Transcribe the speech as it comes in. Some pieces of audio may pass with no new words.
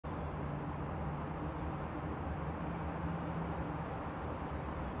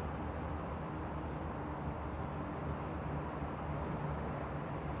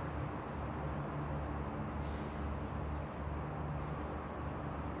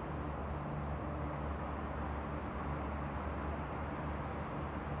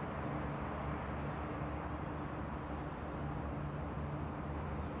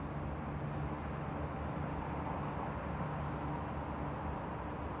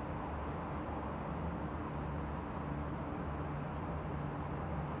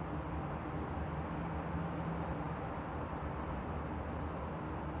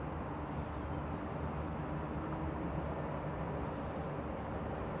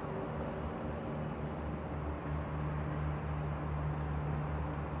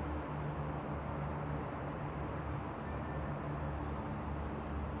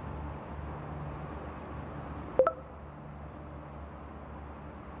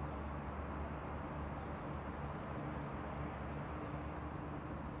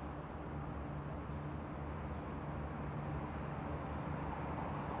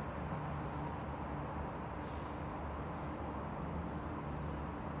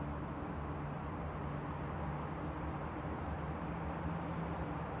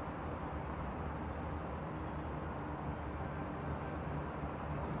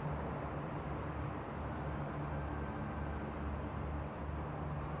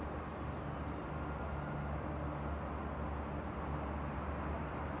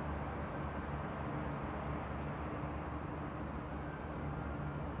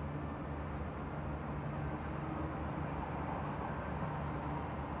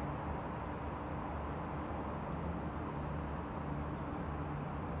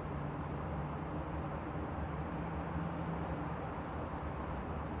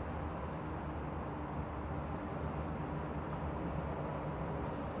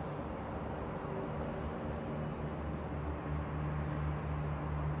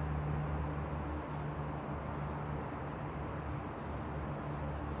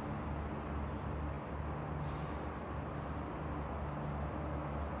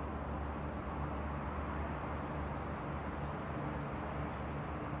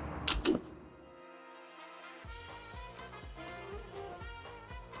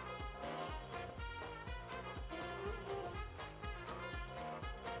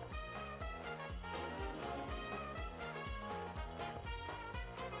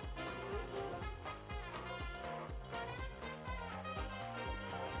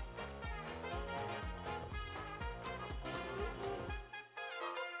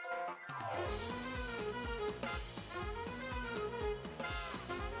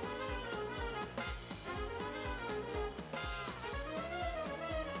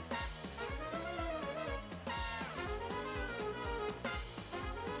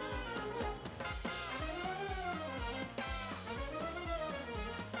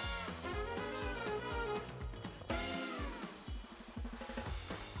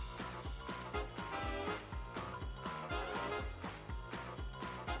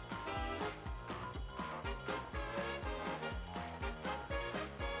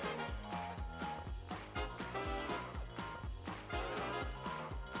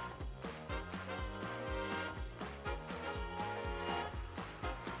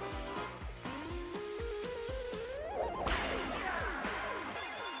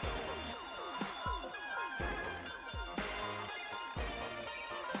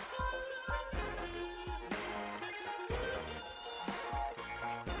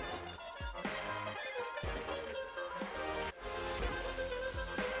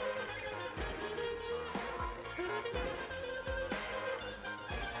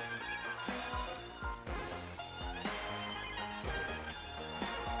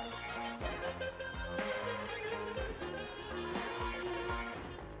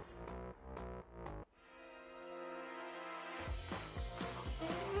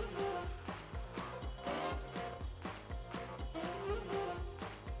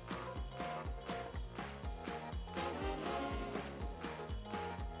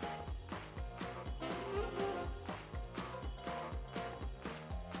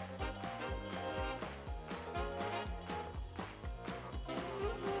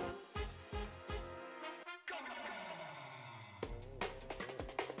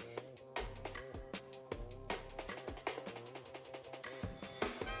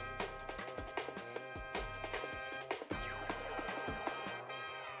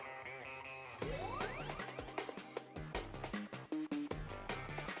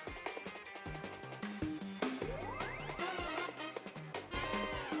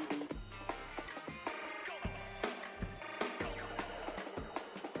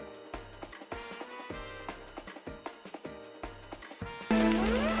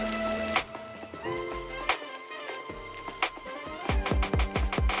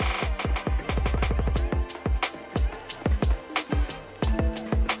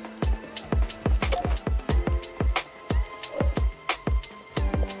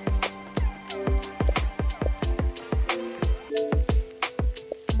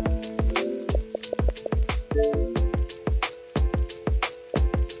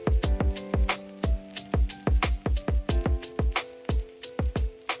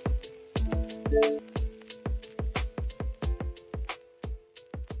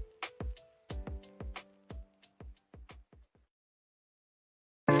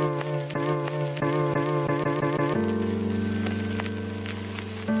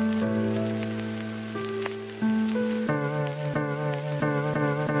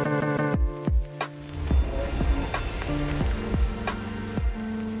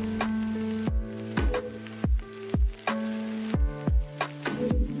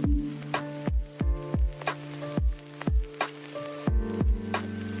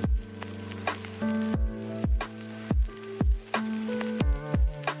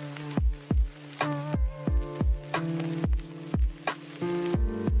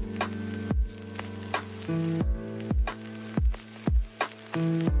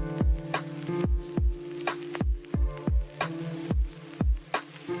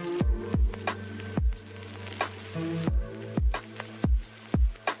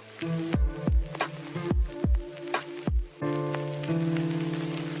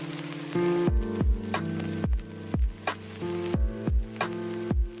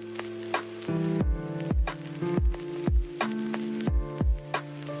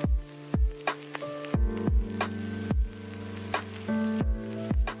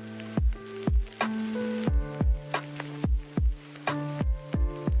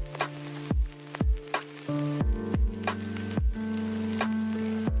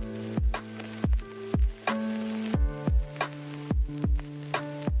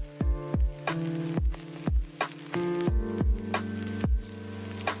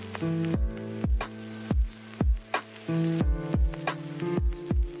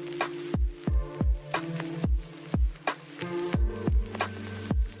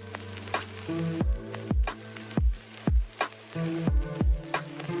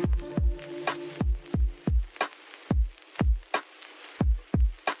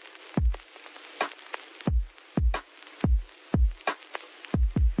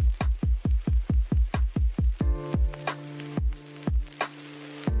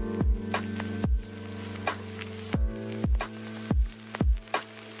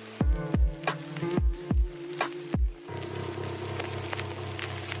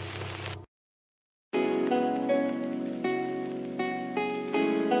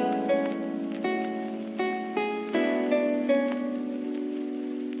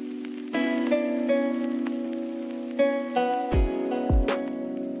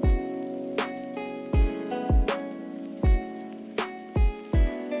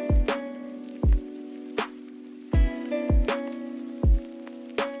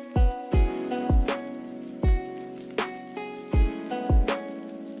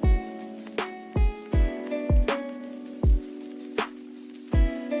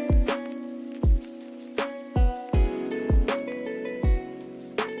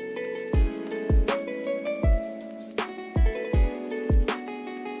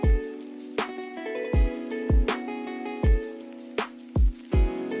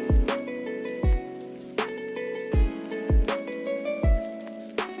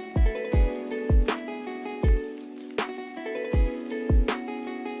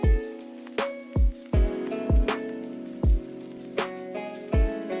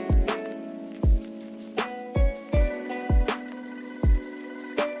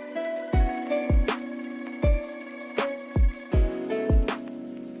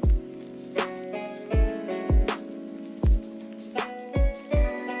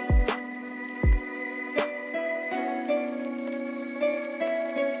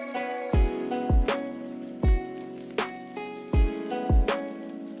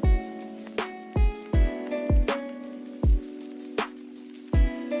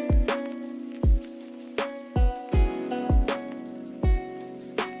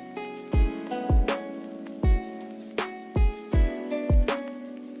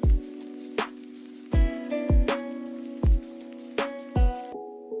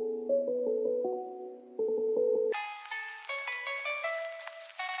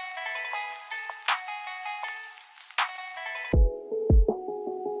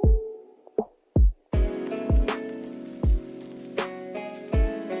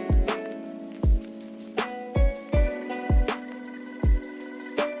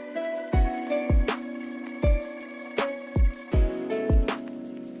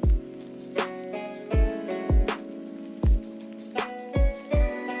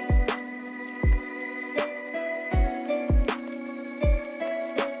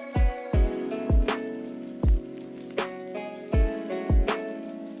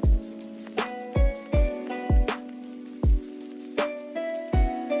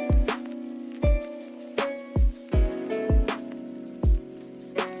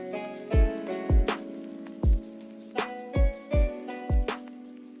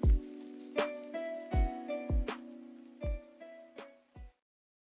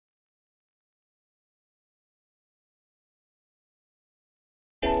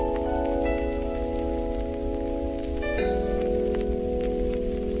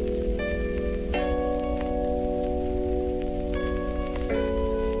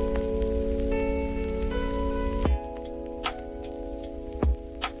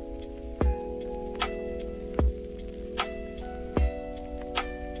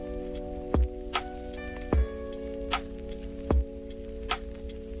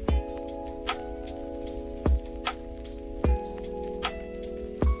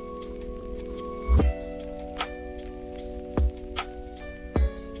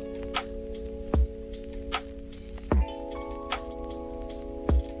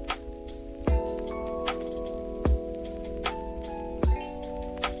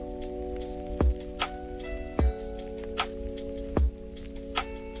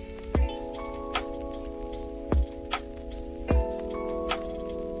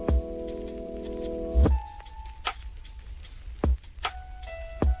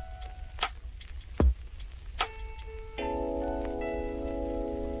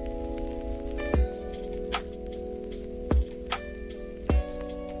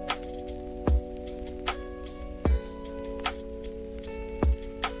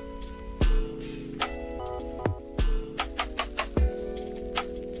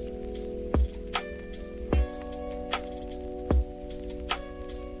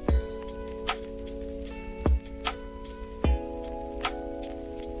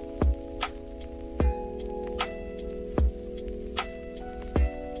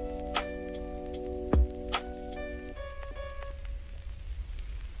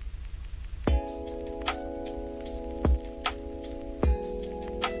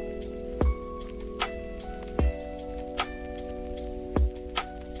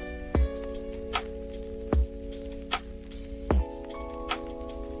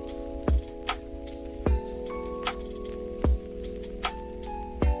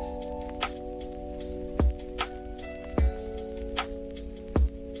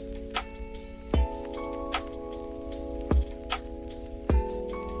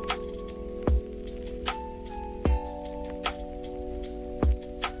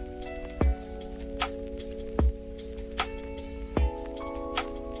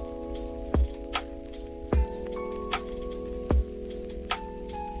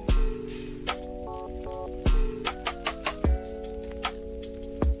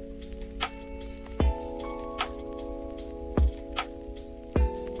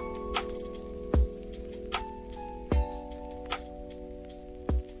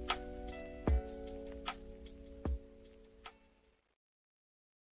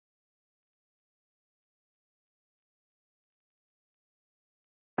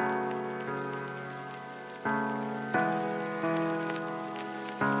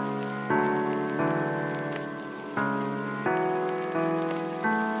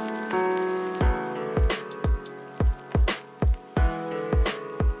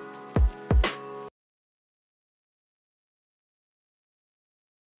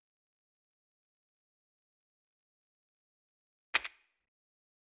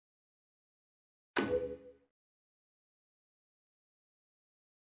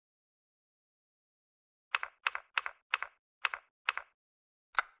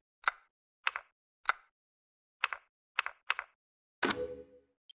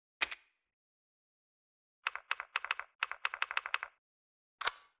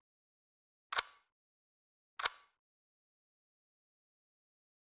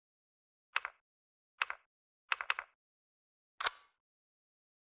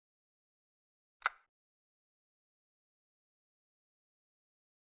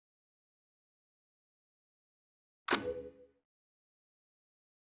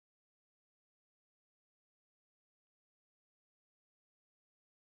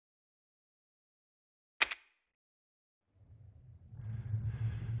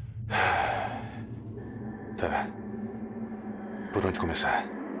Tá. Por onde começar?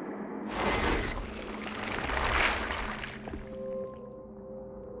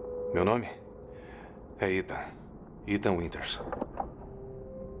 Meu nome é Ethan. Ethan Winters.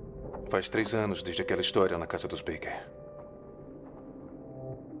 Faz 3 anos desde aquela história na casa dos Baker.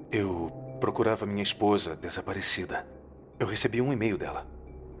 Eu procurava minha esposa desaparecida. Eu recebi um e-mail dela.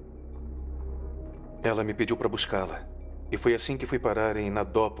 Ela me pediu para buscá-la. E foi assim que fui parar em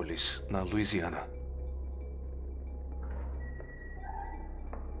Nadópolis, na Louisiana.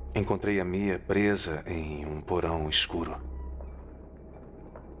 Encontrei a Mia presa em um porão escuro.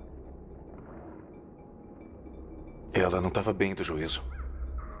 Ela não estava bem do juízo.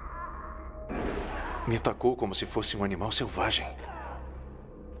 Me atacou como se fosse um animal selvagem.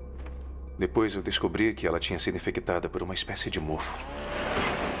 Depois eu descobri que ela tinha sido infectada por uma espécie de mofo.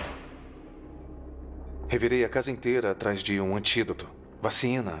 Revirei a casa inteira atrás de um antídoto,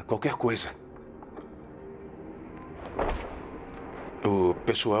 vacina, qualquer coisa. O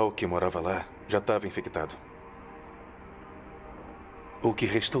pessoal que morava lá já estava infectado. O que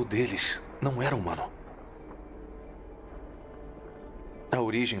restou deles não era humano. A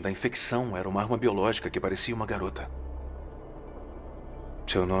origem da infecção era uma arma biológica que parecia uma garota.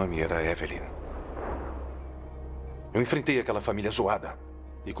 Seu nome era Evelyn. Eu enfrentei aquela família zoada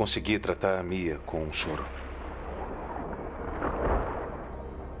e consegui tratar a Mia com um soro.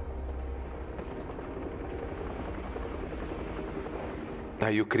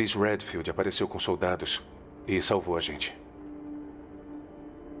 Aí o Chris Redfield apareceu com soldados e salvou a gente.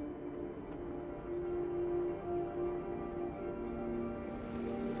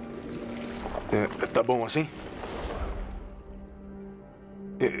 Tá bom assim?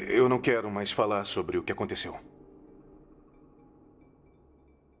 Eu não quero mais falar sobre o que aconteceu.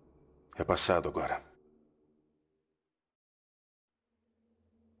 É passado agora.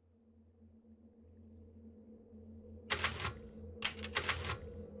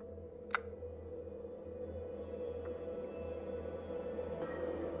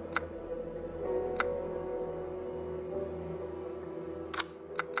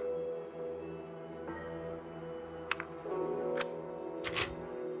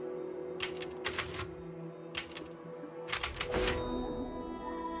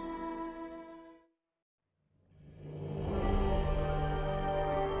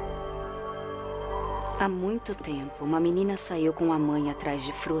 Há muito tempo, uma menina saiu com a mãe atrás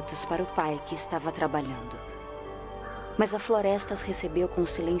de frutas para o pai que estava trabalhando. Mas a floresta as recebeu com um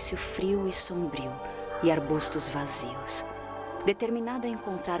silêncio frio e sombrio e arbustos vazios. Determinada a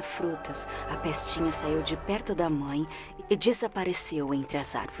encontrar frutas, a pestinha saiu de perto da mãe e desapareceu entre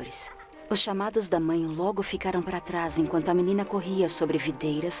as árvores. Os chamados da mãe logo ficaram para trás enquanto a menina corria sobre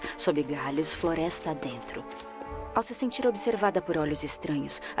videiras, sob galhos, floresta adentro. Ao se sentir observada por olhos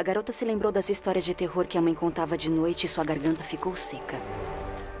estranhos, a garota se lembrou das histórias de terror que a mãe contava de noite e sua garganta ficou seca.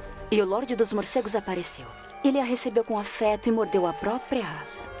 E o Lorde dos Morcegos apareceu. Ele a recebeu com afeto e mordeu a própria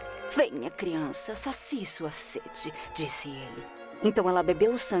asa. "Venha, criança, sacie sua sede", disse ele. Então ela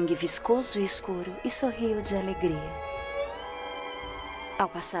bebeu o sangue viscoso e escuro e sorriu de alegria. Ao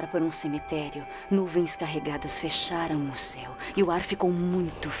passar por um cemitério, nuvens carregadas fecharam o céu e o ar ficou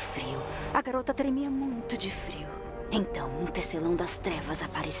muito frio. A garota tremia muito de frio. Então, um tecelão das trevas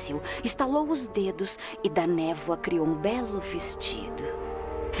apareceu, estalou os dedos e da névoa criou um belo vestido.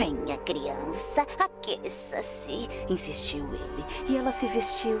 "Venha, criança, aqueça-se", insistiu ele. E ela se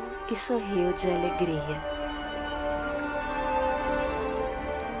vestiu e sorriu de alegria.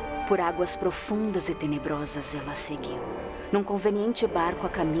 Por águas profundas e tenebrosas ela seguiu, num conveniente barco a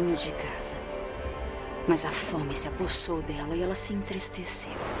caminho de casa. Mas a fome se apossou dela e ela se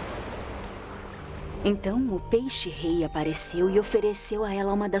entristeceu. Então o peixe-rei apareceu e ofereceu a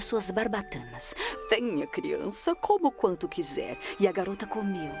ela uma das suas barbatanas. "Venha, criança, coma o quanto quiser." E a garota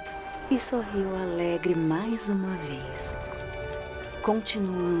comeu e sorriu alegre mais uma vez.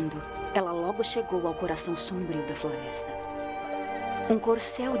 Continuando, ela logo chegou ao coração sombrio da floresta. Um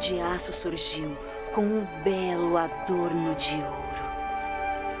corcel de aço surgiu com um belo adorno de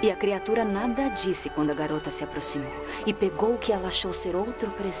ouro. E a criatura nada disse quando a garota se aproximou e pegou o que ela achou ser outro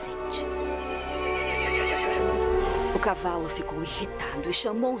presente. O cavalo ficou irritado e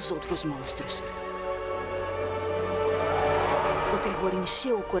chamou os outros monstros. O terror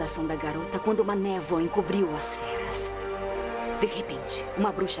encheu o coração da garota quando uma névoa encobriu as feras. De repente,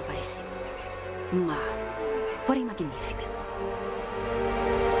 uma bruxa apareceu. Má, porém magnífica.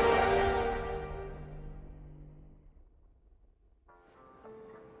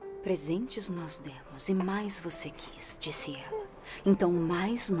 "Presentes nós demos e mais você quis", disse ela. "Então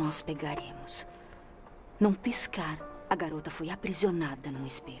mais nós pegaremos. Num piscar, A garota foi aprisionada num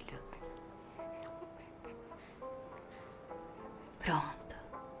espelho. Pronto.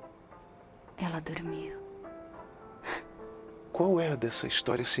 Ela dormiu. Qual é a dessa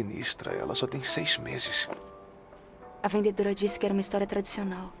história sinistra? Ela só tem 6 meses. A vendedora disse que era uma história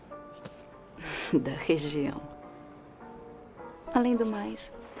tradicional. Da região. Além do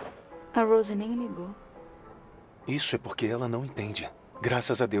mais, a Rose nem ligou. Isso é porque ela não entende.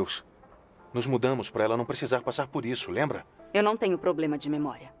 Graças a Deus. Nos mudamos para ela não precisar passar por isso, lembra? Eu não tenho problema de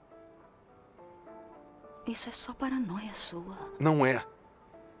memória. Isso é só paranoia sua. Não é.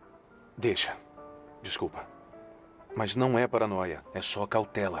 Deixa. Desculpa. Mas não é paranoia. É só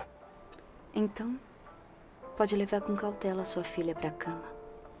cautela. Então, pode levar com cautela sua filha para a cama.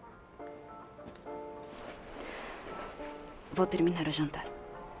 Vou terminar o jantar.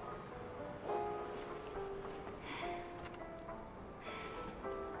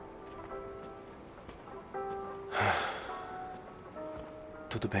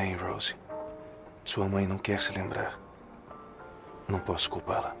 Tudo bem, Rose. Sua mãe não quer se lembrar. Não posso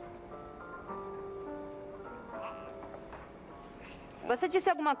culpá-la. Você disse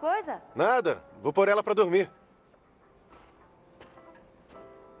alguma coisa? Nada. Vou pôr ela para dormir.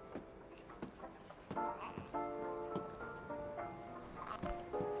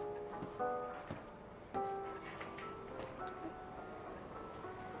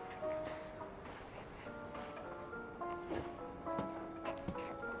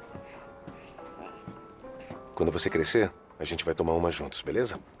 Quando você crescer, a gente vai tomar uma juntos,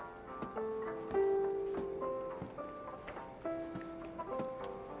 beleza?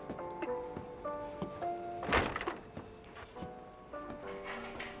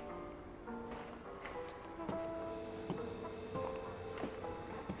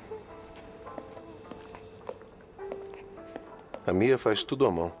 A Mia faz tudo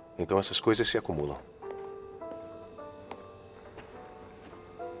à mão, então essas coisas se acumulam.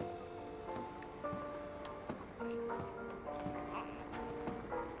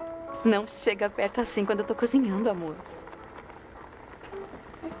 Não chega perto assim quando eu tô cozinhando, amor.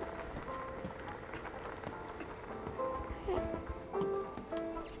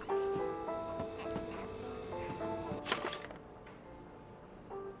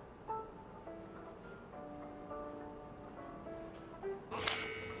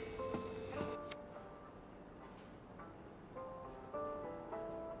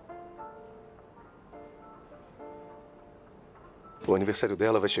 O aniversário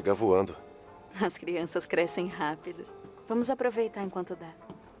dela vai chegar voando. As crianças crescem rápido. Vamos aproveitar enquanto dá.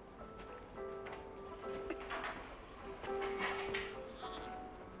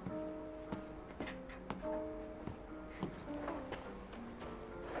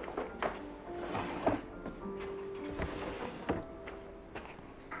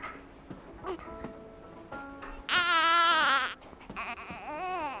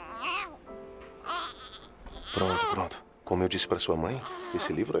 Pronto, pronto. Como eu disse para sua mãe,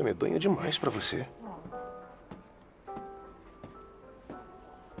 esse livro é medonho demais para você.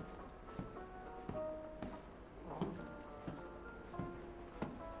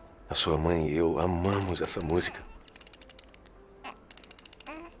 A sua mãe e eu amamos essa música.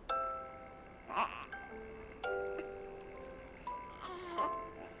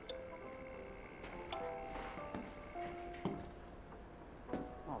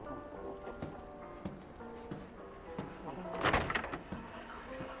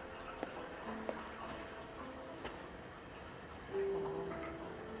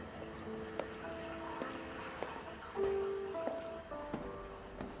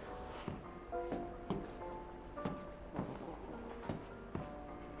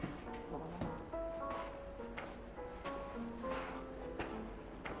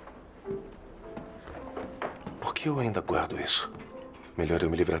 Por que eu ainda guardo isso? Melhor eu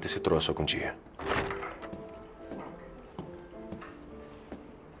me livrar desse troço algum dia.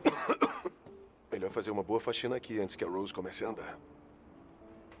 Melhor fazer uma boa faxina aqui antes que a Rose comece a andar.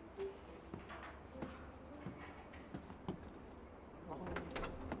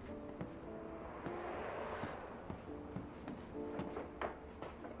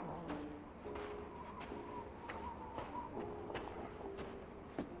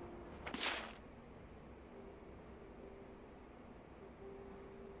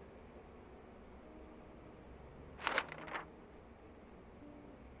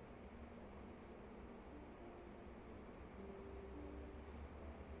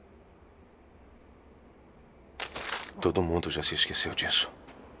 Todo mundo já se esqueceu disso.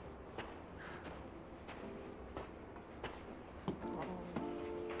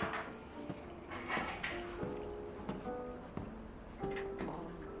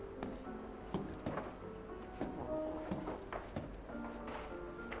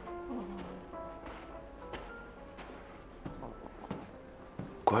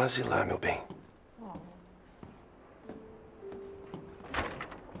 quase lá, meu bem.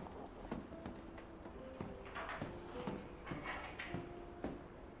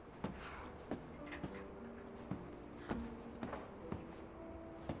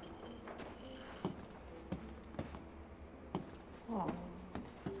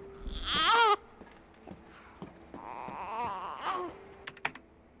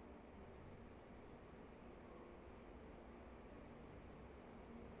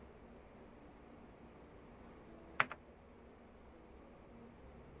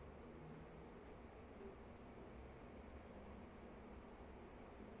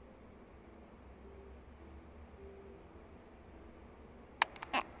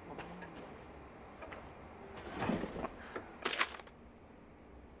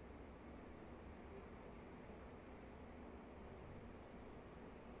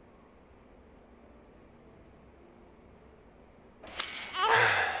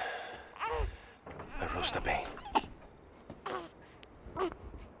 A Rose tá bem.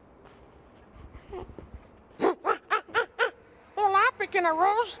 Olá, pequena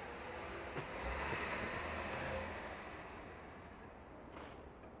Rose.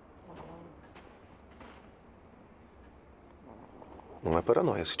 Não é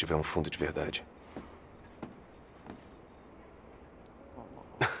paranoia se tiver um fundo de verdade.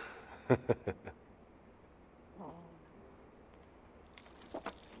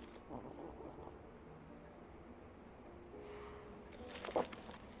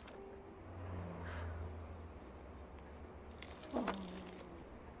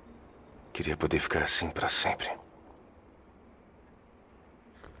 Queria poder ficar assim pra sempre.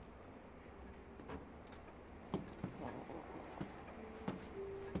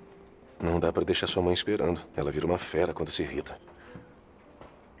 Não dá pra deixar sua mãe esperando. Ela vira uma fera quando se irrita.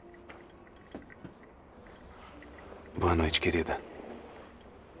 Boa noite, querida.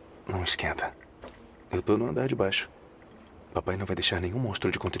 Não esquenta. Eu tô no andar de baixo. Papai não vai deixar nenhum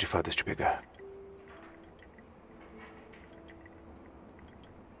monstro de conto de fadas te pegar.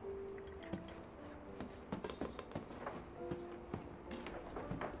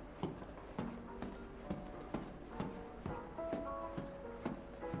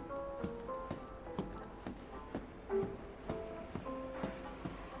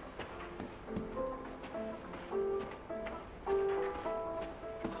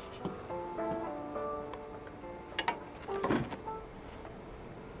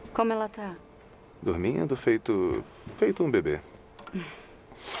 Como ela tá? Dormindo, feito um bebê.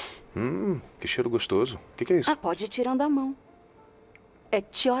 Que cheiro gostoso. O que é isso? Ah, pode ir tirando a mão. É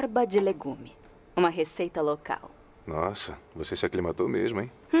ciorba de legume. Uma receita local. Nossa, você se aclimatou mesmo,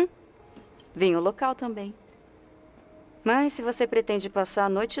 hein? Vinho local também. Mas se você pretende passar a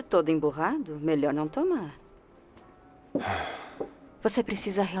noite toda emburrado, melhor não tomar. Você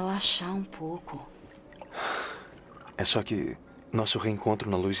precisa relaxar um pouco. É só que nosso reencontro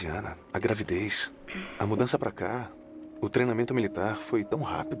na Louisiana, a gravidez, a mudança pra cá, o treinamento militar foi tão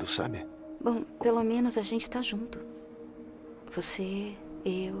rápido, sabe? Bom, pelo menos a gente tá junto. Você,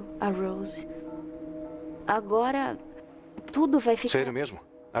 eu, a Rose. Agora, tudo vai ficar... Sério mesmo?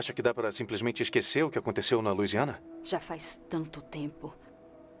 Acha que dá pra simplesmente esquecer o que aconteceu na Louisiana? Já faz tanto tempo.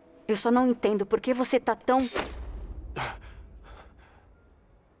 Eu só não entendo por que você tá tão...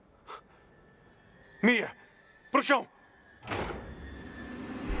 Mia! Pro chão!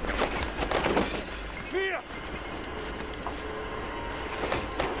 Mia!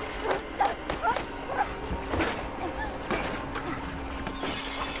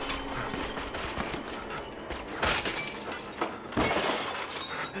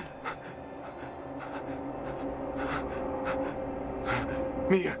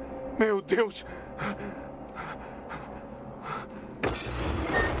 Mia! Meu Deus!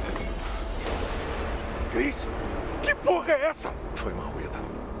 Chris! Que porra é essa? Foi mal,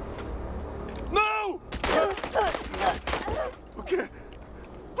 Ethan. Não! O quê?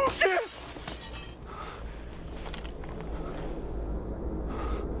 O quê?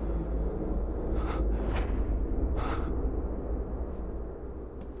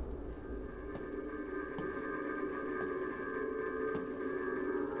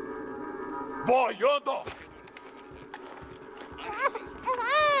 Vai, anda!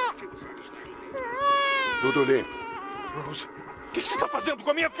 Tudo limpo. Rose, o que você está fazendo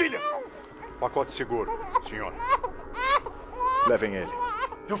com a minha filha? Pacote seguro, senhor. Levem ele.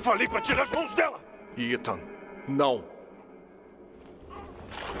 Eu falei para tirar as mãos dela! Ethan, não.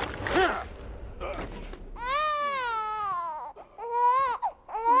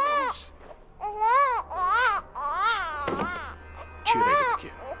 Tira ele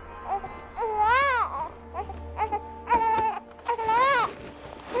daqui.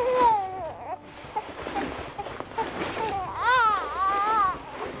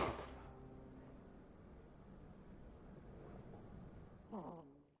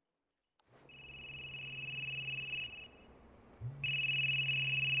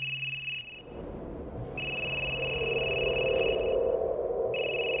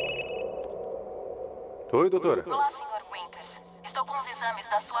 Oi, doutora. Olá, Sr. Winters. Estou com os exames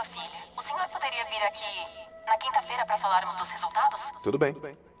da sua filha. O senhor poderia vir aqui na quinta-feira para falarmos dos resultados? Tudo bem.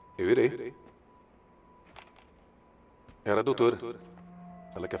 Eu irei. Era a doutora.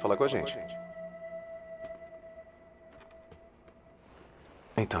 Ela quer falar com a gente.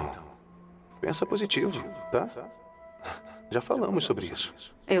 Então, pensa positivo, tá? Já falamos sobre isso.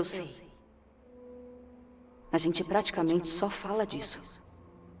 Eu sei. A gente praticamente só fala disso.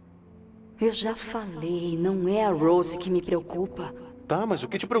 Eu já falei, não é a Rose que me preocupa. Tá, mas o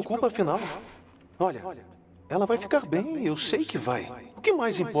que te preocupa, afinal? Olha, ela vai ficar bem, eu sei que vai. O que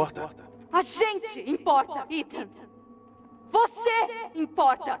mais importa? A gente importa, Ethan. Você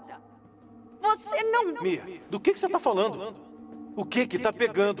importa. Você não... Mia, do que você tá falando? O que tá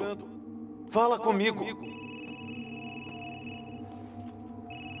pegando? Fala comigo.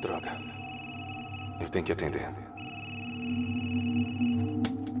 Droga. Eu tenho que atender.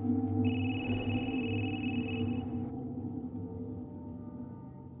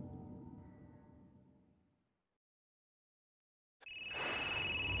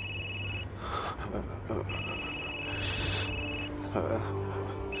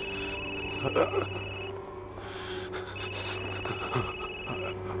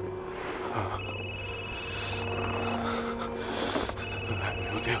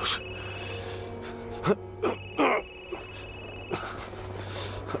 Meu Deus.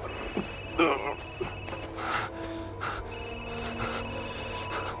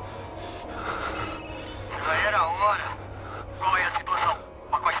 Já era a hora. Qual é a situação? O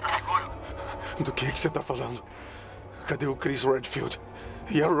pacote está seguro? Do que você tá falando? Cadê o Chris Redfield?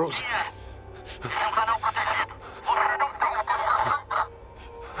 E a Rose? Isso é um canal protegido. Você não tem autorização.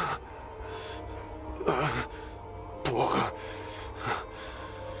 Porra.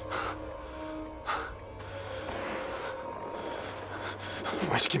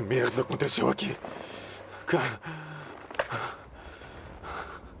 Mas que merda aconteceu aqui? Cara...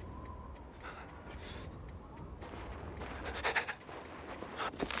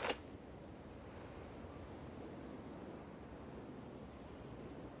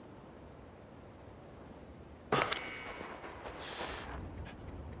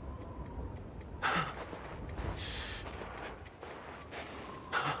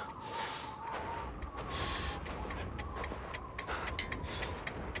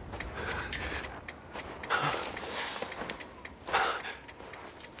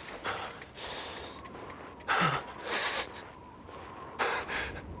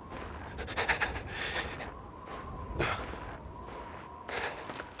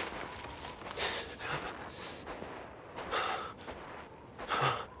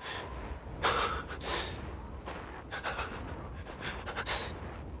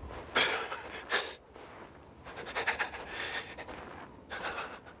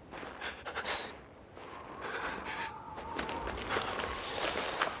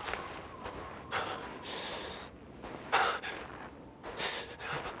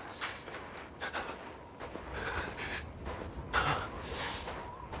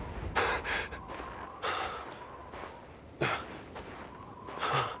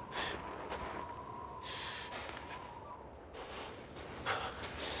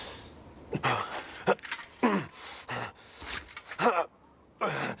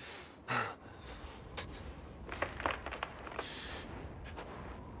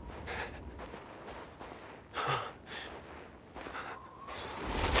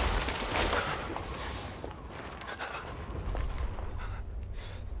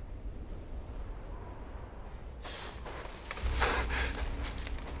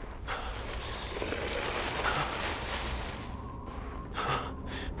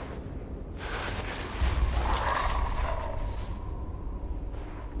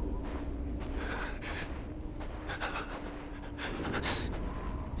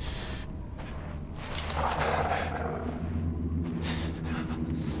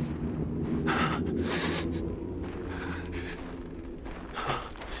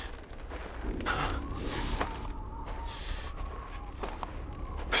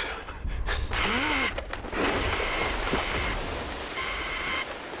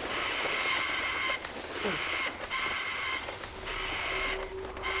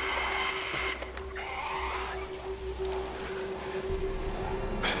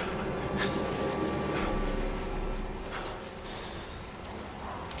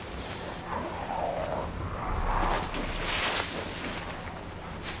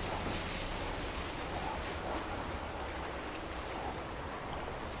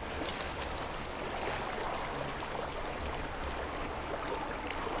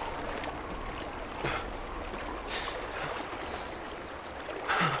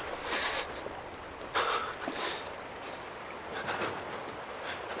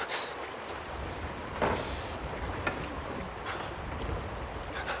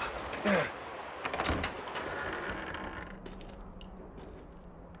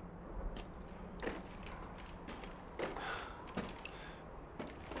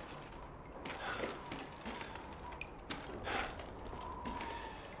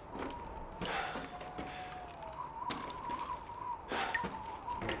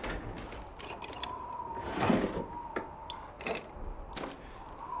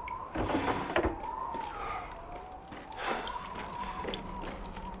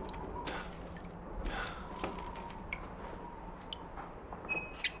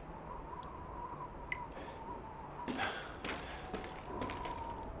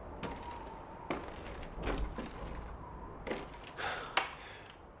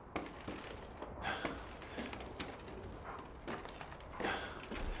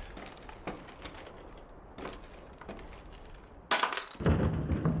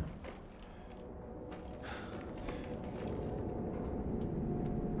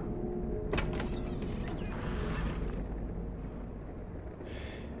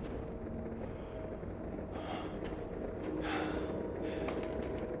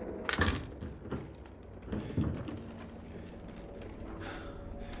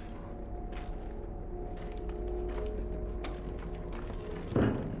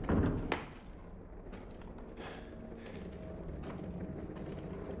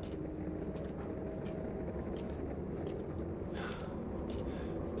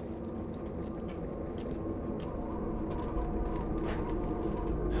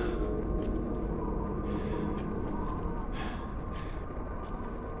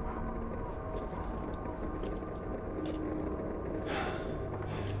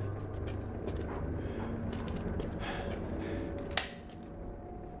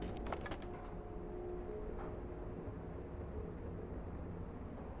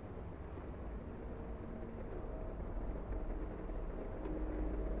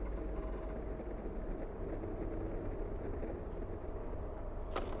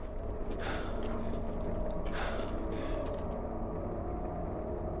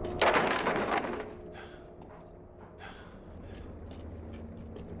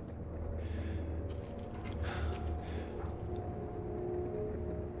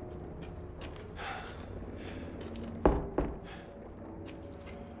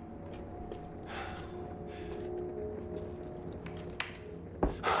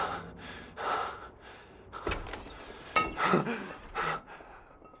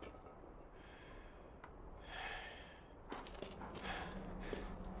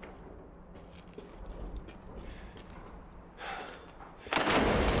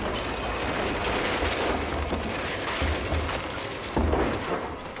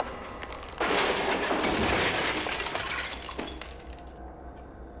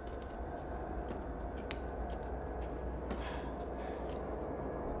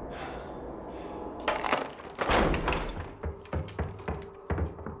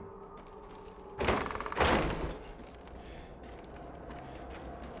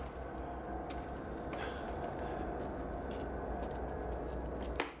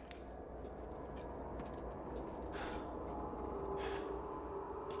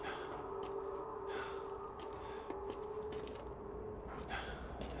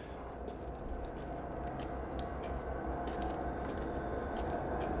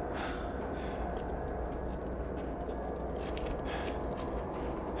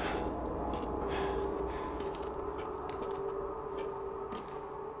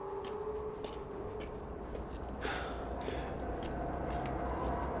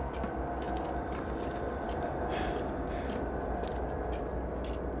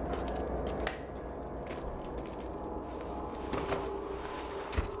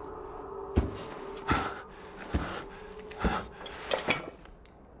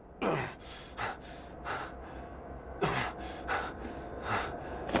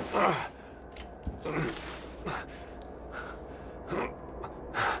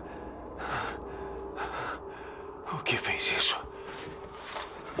 que fez isso?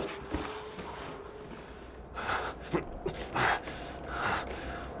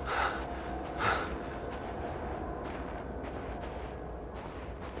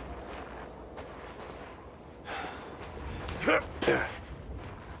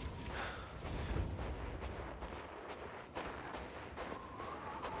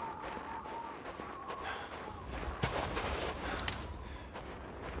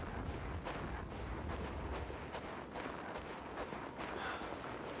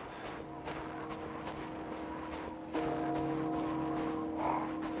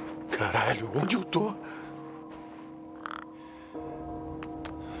 Caralho, onde eu tô?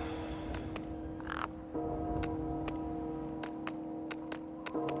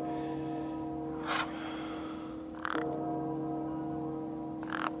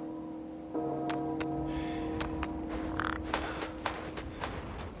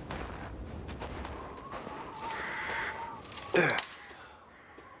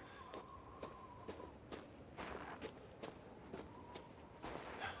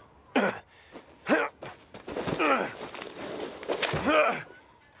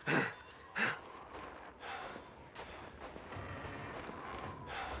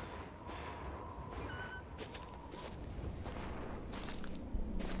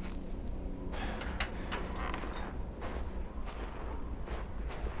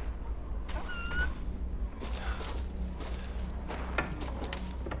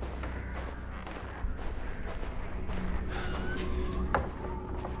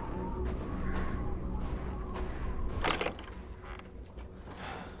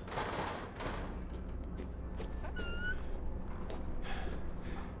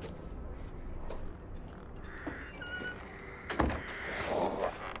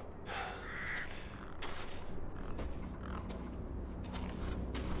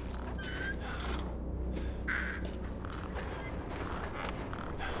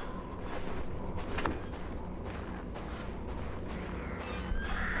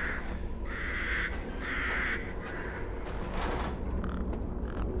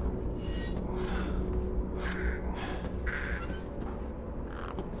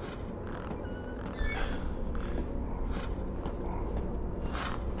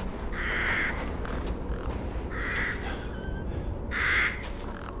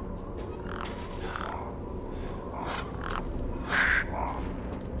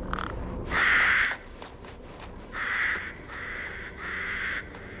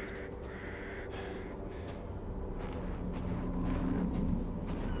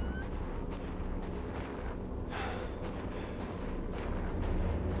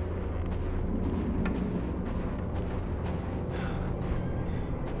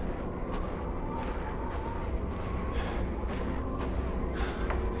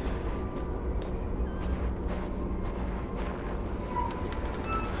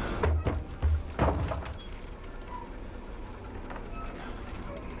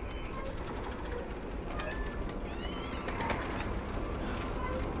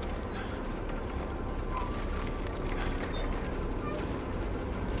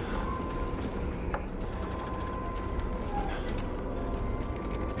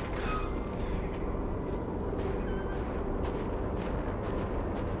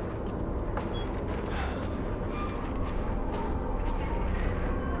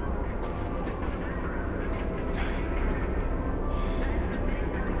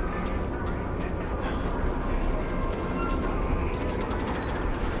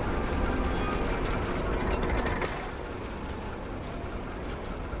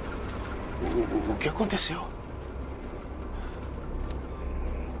 O que aconteceu?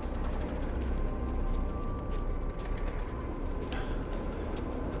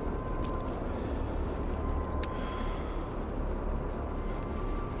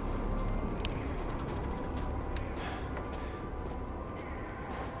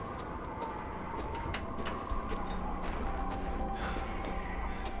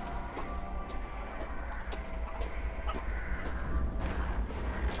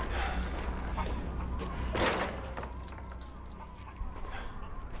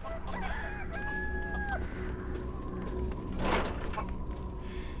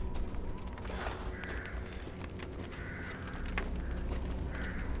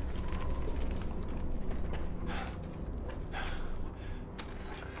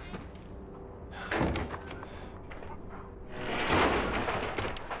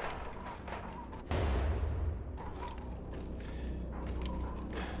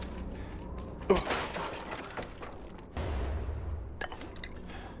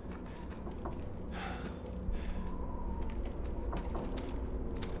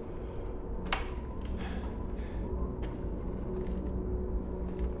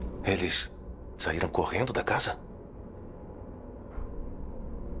 Eles saíram correndo da casa?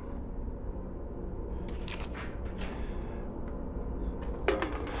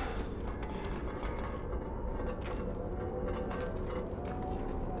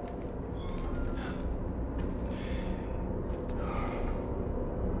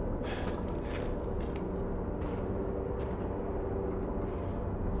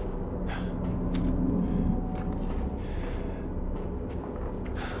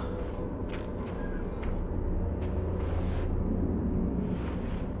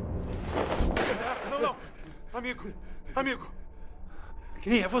 Amigo!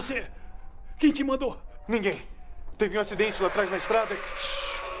 Quem é você? Quem te mandou? Ninguém. Teve um acidente lá atrás na estrada.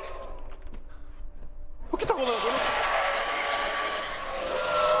 O que tá rolando?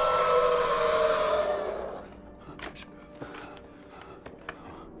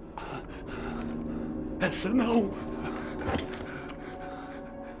 Essa não.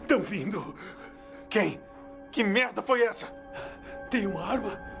 Estão vindo. Quem? Que merda foi essa? Tem uma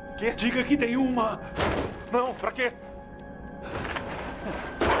arma? Quê? Diga que tem uma. Não, pra quê?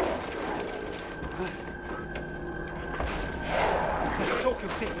 É só o que eu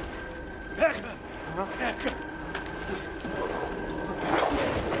tenho. Pega! Pega!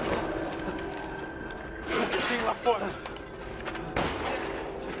 O que tem lá fora?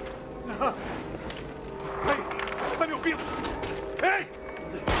 Ei, você tá me ouvindo? Ei!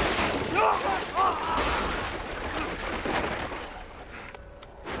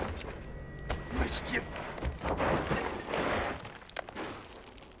 Mas que...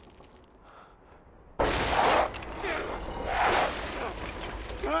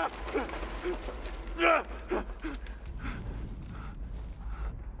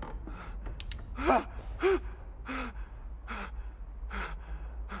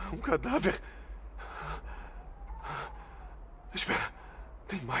 Um cadáver. Espera,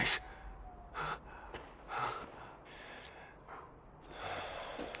 tem mais.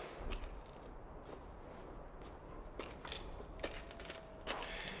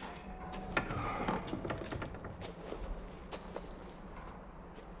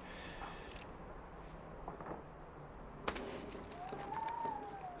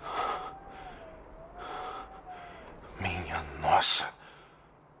 Minha nossa.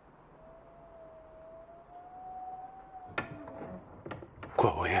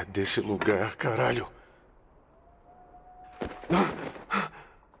 Qual é desse lugar, caralho?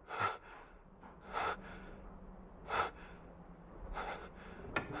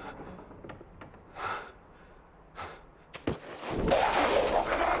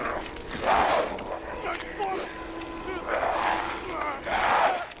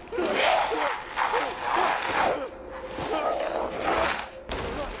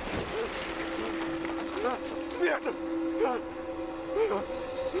 Merda!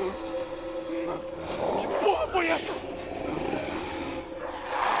 Que porra foi essa?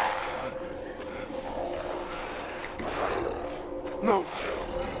 Não!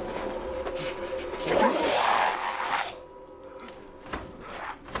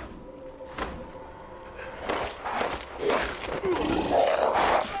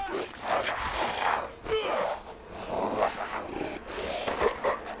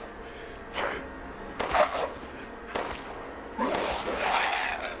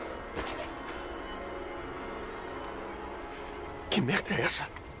 Que merda é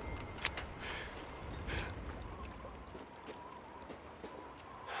essa?